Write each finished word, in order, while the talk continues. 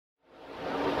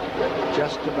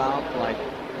just about like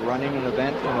running an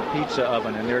event in a pizza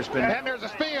oven, and there's a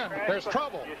spin. There's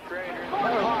trouble.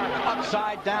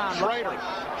 Upside down.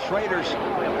 Schrader's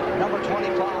number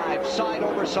 25, side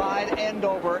over side, end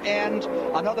over end.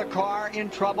 Another car in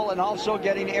trouble and also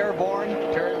getting airborne.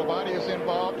 Terry Labonte is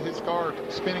involved. His car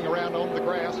spinning around on the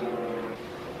grass.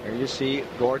 There you see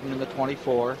Gordon in the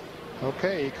 24.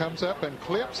 Okay, he comes up and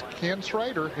clips Ken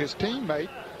Schrader, his teammate,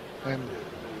 and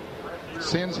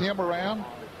sends him around.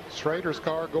 Schrader's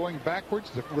car going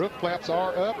backwards. The roof flaps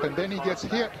are up, and then he gets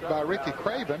hit by Ricky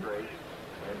Craven,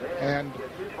 and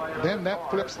then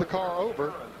that flips the car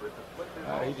over.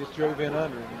 He just drove in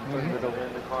under him.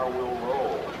 The car will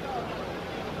roll.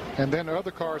 And then other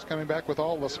cars coming back with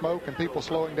all the smoke and people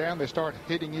slowing down. They start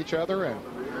hitting each other, and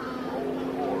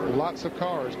lots of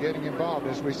cars getting involved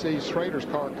as we see Schrader's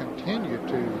car continue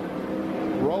to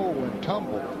roll and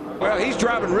tumble. Well, he's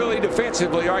driving really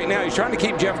defensively right now. He's trying to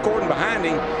keep Jeff Gordon behind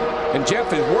him, and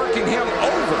Jeff is working him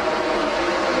over.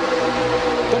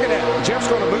 Look at that. Jeff's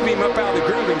going to move him up out of the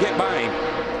groove and get by him.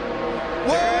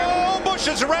 Whoa! Bush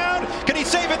is around. Can he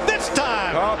save it this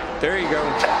time? Oh, there you go.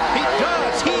 He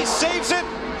does. He saves it.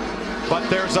 But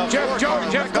there's a Jeff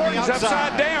Gordon's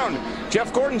upside down.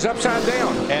 Jeff Gordon's upside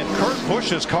down. And Kurt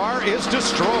Busch's car is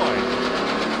destroyed.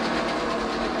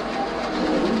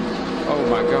 Oh,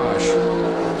 my gosh.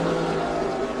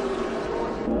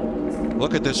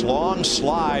 Look at this long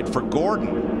slide for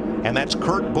Gordon, and that's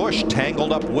Kurt Busch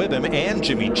tangled up with him and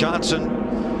Jimmy Johnson,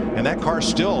 and that car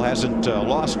still hasn't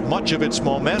lost much of its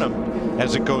momentum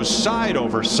as it goes side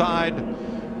over side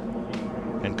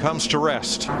and comes to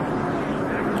rest.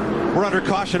 We're under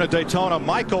caution at Daytona.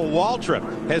 Michael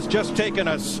Waltrip has just taken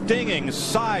a stinging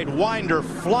sidewinder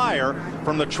flyer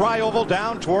from the tri-oval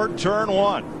down toward turn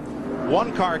one.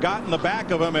 One car got in the back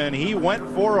of him, and he went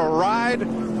for a ride.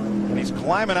 And he's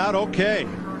climbing out okay.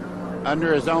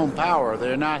 Under his own power.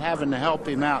 They're not having to help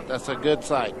him out. That's a good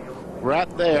sight. Right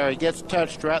there. He gets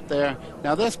touched right there.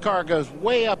 Now this car goes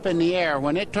way up in the air.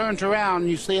 When it turns around,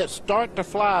 you see it start to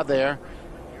fly there.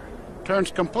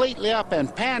 Turns completely up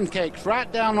and pancakes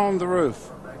right down on the roof.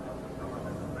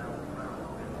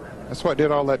 That's what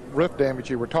did all that roof damage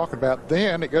you were talking about.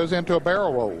 Then it goes into a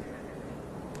barrel roll.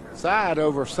 Side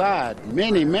over side,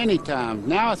 many times.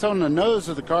 Now it's on the nose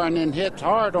of the car and then hits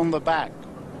hard on the back.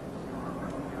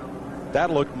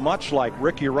 That looked much like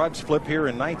Ricky Rudd's flip here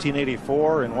in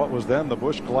 1984 in what was then the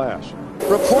Busch Clash.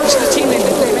 Reports to the team that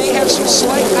they may have some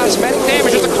slight cosmetic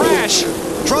damage in the crash.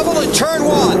 Trouble in turn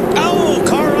one. Oh,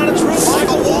 car on its roof.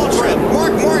 Michael Waltrip.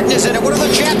 Mark Martin is in it. One of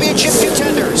the championship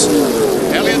contenders.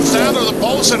 Elliott Sadler, the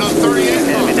Polson on 38.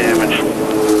 Heavy damage.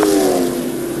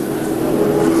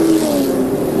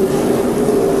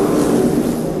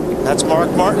 That's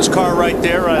Mark Martin's car right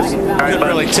there. I couldn't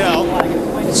really tell.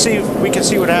 We can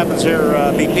see what happens here,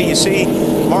 BP. You see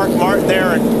Mark Martin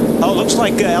there, and looks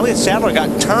like Elliott Sadler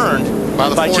got turned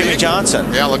by Jimmy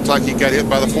Johnson. Yeah, looked like he got hit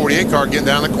by the 48 car getting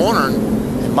down the corner.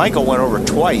 And Michael went over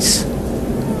twice.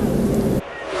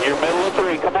 You're middle of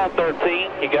three. Come on, 13.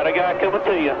 You got a guy coming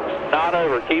to you. Not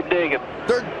over. Keep digging.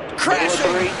 They're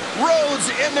crashing. Rhodes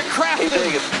into Crafton. Keep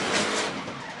digging.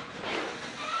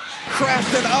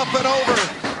 Crafton up and over.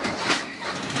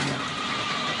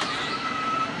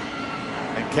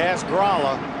 Kaz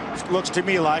Gralla looks to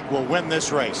me like will win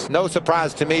this race. No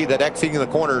surprise to me that exiting the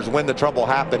corners when the trouble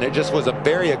happened. It just was a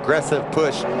very aggressive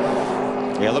push.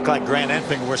 Yeah, it looked like Grant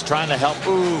Enfinger was trying to help.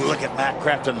 Ooh, look at Matt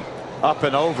Crafton up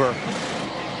and over.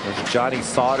 There's Johnny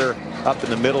Sauter up in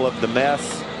the middle of the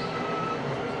mess.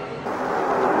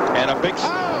 And a big...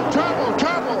 Oh, trouble.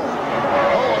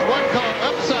 Oh, and one car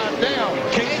upside down.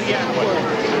 Casey Atwood.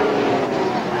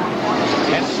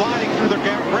 And sliding through the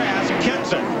grass,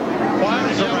 Kinson.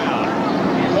 Winds around.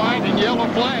 White and yellow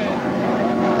flag.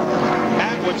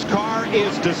 Atwood's car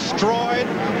is destroyed.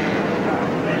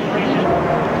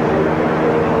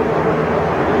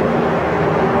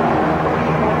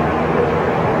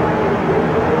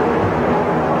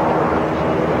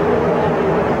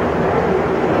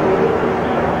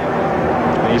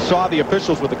 You saw the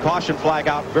officials with the caution flag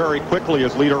out very quickly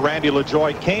as leader Randy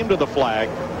LaJoie came to the flag.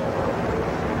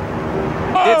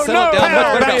 Oh, no!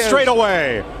 Power back straight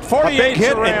away. 48 a big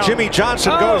hit, and Jimmy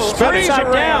Johnson goes spinning.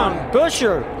 Down.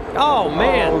 Buscher. Oh,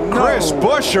 man. Oh, no. Chris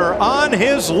Buescher on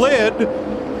his lid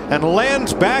and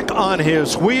lands back on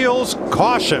his wheels.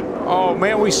 Caution. Oh,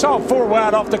 man, we saw 4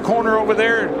 wide off the corner over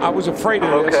there. I was afraid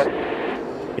of this.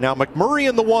 Now, McMurray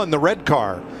in the 1, the red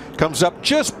car, comes up,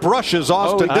 just brushes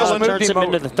Austin Dillon. Turns him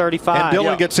into the 35. And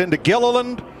Dillon gets into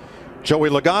Gilliland. Joey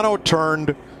Logano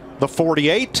turned the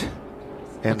 48.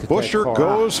 And Buescher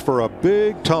goes for a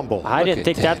big tumble. I didn't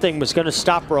think that thing was going to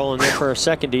stop rolling there for a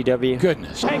second, DW.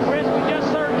 Goodness. Hey, Chris, we just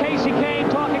heard Casey Kane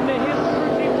talking to his crew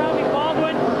chief, Tommy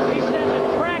Baldwin. He said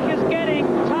the track is getting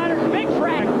tighter. Big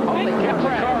track. Only kept the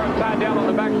car upside down on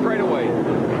the back straightaway.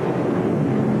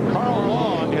 Carl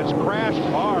Long has crashed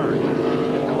hard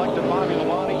and collected Bobby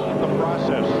Labonte in the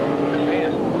process.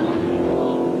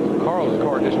 Man, Carl's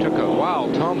car just took a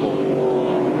wild tumble.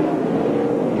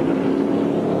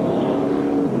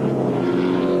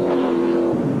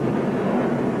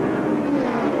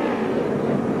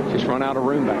 Run out of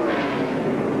room back there.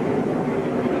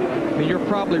 And you're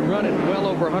probably running well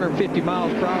over 150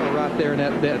 miles per hour right there in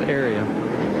that area.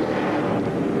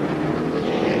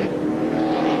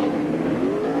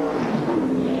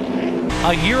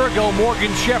 A year ago,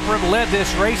 Morgan Shepherd led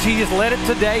this race. He just led it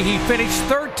today. He finished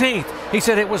 13th. He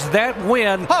said it was that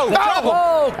win.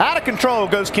 Out of control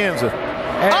goes Kenseth.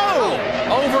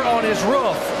 Over on his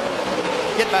roof.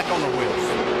 Get back on the wheels.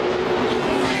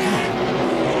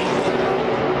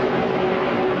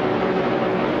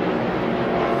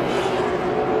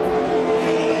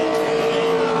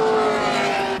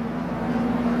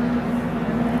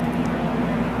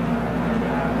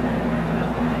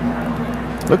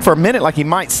 Looked for a minute like he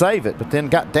might save it, but then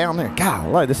got down there.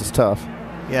 Golly, this is tough.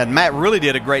 Yeah, and Matt really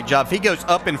did a great job. If he goes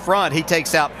up in front, he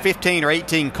takes out 15 or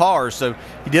 18 cars, so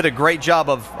he did a great job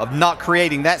of not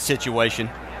creating that situation.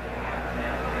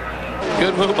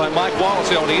 Good move by Mike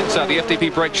Wallace on the inside. The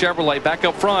FTP Brake Chevrolet back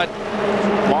up front.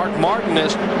 Mark Martin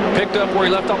has picked up where he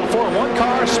left off before. One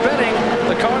car spinning,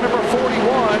 the car number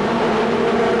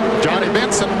 41. Johnny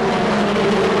Benson,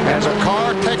 as a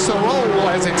car takes a roll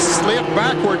as it slid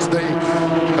backwards,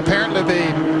 apparently the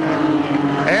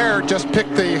air just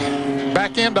picked the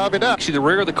back end of it up. See the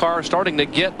rear of the car starting to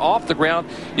get off the ground.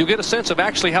 You'll get a sense of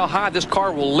actually how high this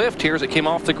car will lift here as it came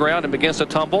off the ground and begins to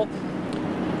tumble.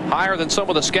 Higher than some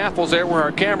of the scaffolds there where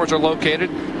our cameras are located.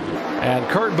 And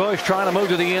Kurt Busch trying to move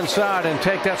to the inside and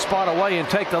take that spot away and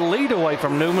take the lead away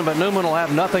from Newman, but Newman will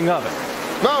have nothing of it.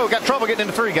 No, got trouble getting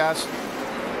into 3, guys.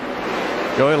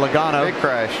 Joey Logano. Big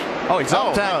crash. Oh, he's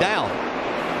upside down.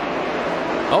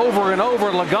 Over and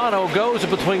over, Logano goes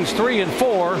between 3 and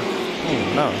 4.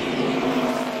 No.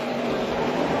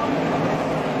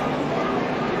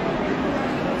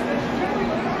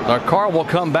 The car will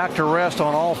come back to rest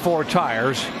on all 4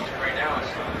 tires.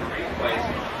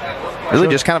 Really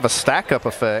just kind of a stack-up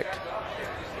effect.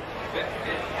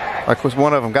 Like was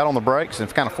one of them got on the brakes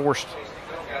and kind of forced.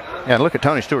 Yeah, look at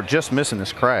Tony Stewart just missing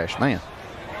this crash, man.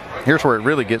 Here's where it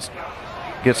really gets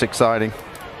exciting.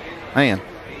 Man.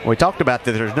 We talked about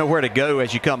that there's nowhere to go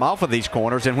as you come off of these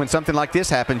corners, and when something like this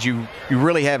happens, you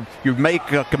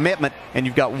make a commitment, and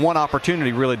you've got one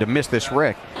opportunity really to miss this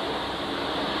wreck.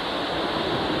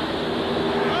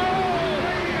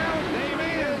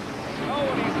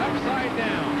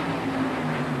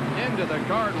 Into the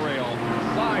guardrail,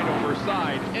 side over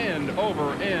side, end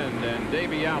over end, and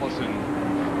Davey Allison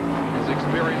has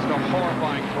experienced a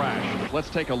horrifying crash. Let's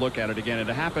take a look at it again. It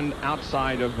happened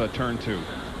outside of turn 2.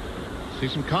 See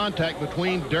some contact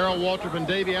between Darrell Waltrip and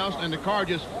Davey Allison, and the car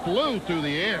just flew through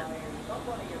the air.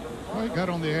 Well, he got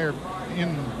on the air,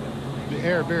 in the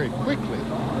air very quickly.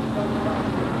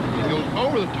 He goes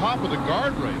over the top of the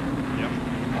guardrail. Yep.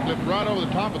 Flipped right over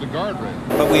the top of the guardrail.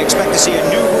 But we expect to see a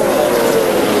new rule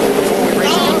before we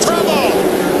race again. Trouble!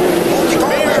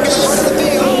 Multi-car in front of the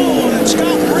field. Oh, and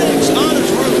Scott Riggs on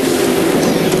his roof.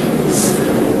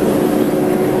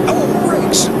 Oh,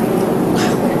 Riggs.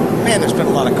 Man, there's been a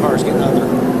lot of cars getting under.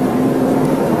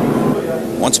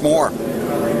 Once more.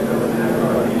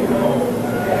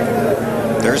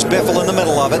 There's Biffle in the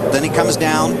middle of it. Then he comes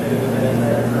down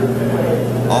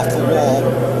off the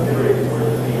wall.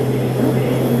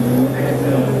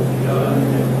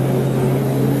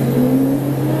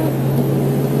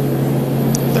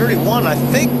 I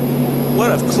think would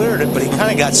have cleared it, but he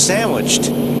kind of got sandwiched.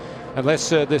 Unless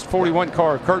this 41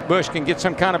 car, Kurt Busch, can get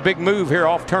some kind of big move here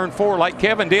off turn 4 like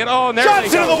Kevin did. Oh, and there they go.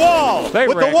 Johnson to the wall They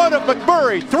with wrecked. the one of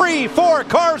McMurray. 3, 4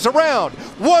 cars around.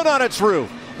 One on its roof.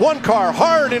 One car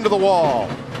hard into the wall.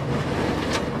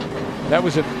 That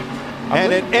was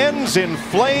and it ends in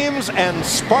flames and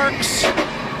sparks.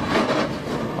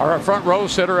 Our front row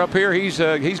sitter up here, he's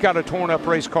got a torn up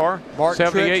race car, Martin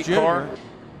 78 Truex car. Jr.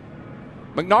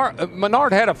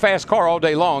 Menard had a fast car all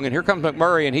day long, and here comes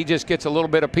McMurray, and he just gets a little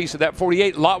bit of piece of that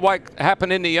 48. A lot like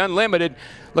happened in the Unlimited.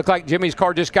 Looked like Jimmy's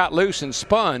car just got loose and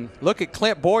spun. Look at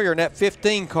Clint Boyer in that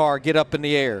 15 car get up in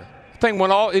the air. Thing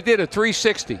went it did a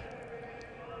 360.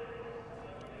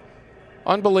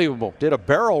 Unbelievable. Did a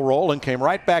barrel roll and came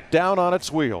right back down on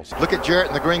its wheels. Look at Jarrett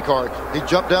in the green car. He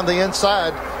jumped down the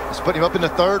inside. It's put him up in the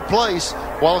 3rd place.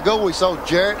 A while ago, we saw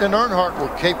Jarrett and Earnhardt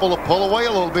were capable of pull away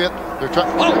a little bit. They're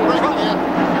trying to bring it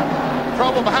in.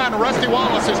 Trouble behind. Rusty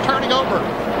Wallace is turning over.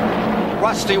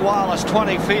 Rusty Wallace,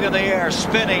 20 feet in the air,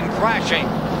 spinning, crashing.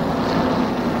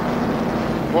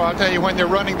 Well, I'll tell you, when they're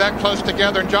running that close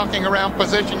together and jockeying around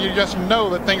position, you just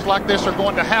know that things like this are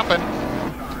going to happen.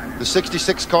 The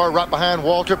 66 car right behind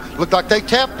Walter looked like they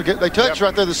tapped, they touched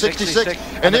right there, the 66.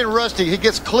 And then Rusty, he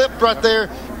gets clipped right there,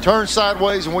 turns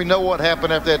sideways, and we know what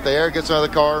happened after that. The air gets out of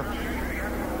the car.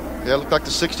 Yeah, it looked like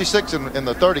the 66 and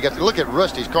the 30. Look at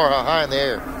Rusty's car, how high in the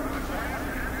air.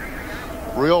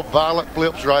 Real violent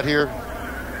flips right here.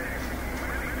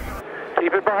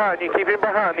 Keep it behind you, keep it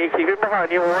behind you, keep it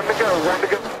behind you. One to go, one to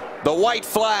go. The white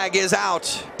flag is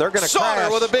out. They're going to Sauter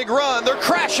crash. with a big run. They're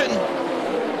crashing.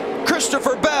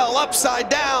 Christopher Bell upside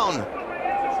down.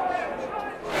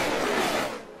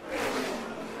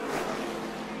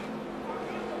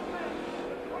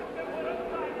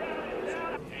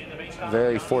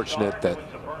 Very fortunate that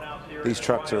these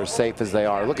trucks are as safe as they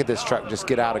are. Look at this truck just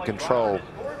get out of control.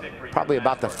 Probably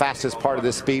about the fastest part of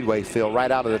this speedway, Phil,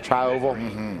 right out of the tri-oval.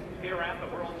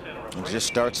 It just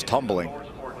starts tumbling.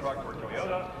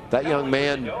 That young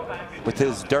man with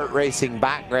his dirt racing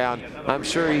background, I'm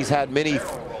sure he's had many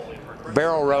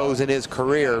barrel rolls in his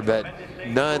career, but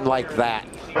none like that.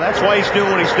 That's why he's doing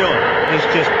what he's doing. He's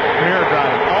just mirror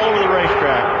driving all over the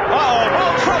racetrack. Oh,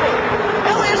 trouble!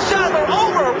 Elliott Sadler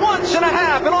over once and a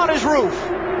half and on his roof.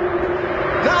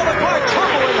 Now the car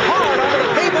tumbling hard onto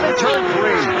the pavement in turn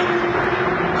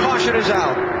 3. Caution is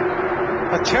out.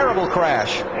 A terrible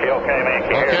crash. You okay, man?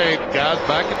 Okay, guys,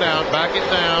 back it down, back it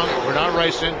down. We're not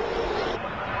racing.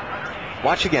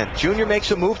 Watch again. Junior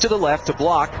makes a move to the left to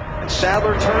block.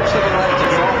 Sadler turns to the left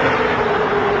again.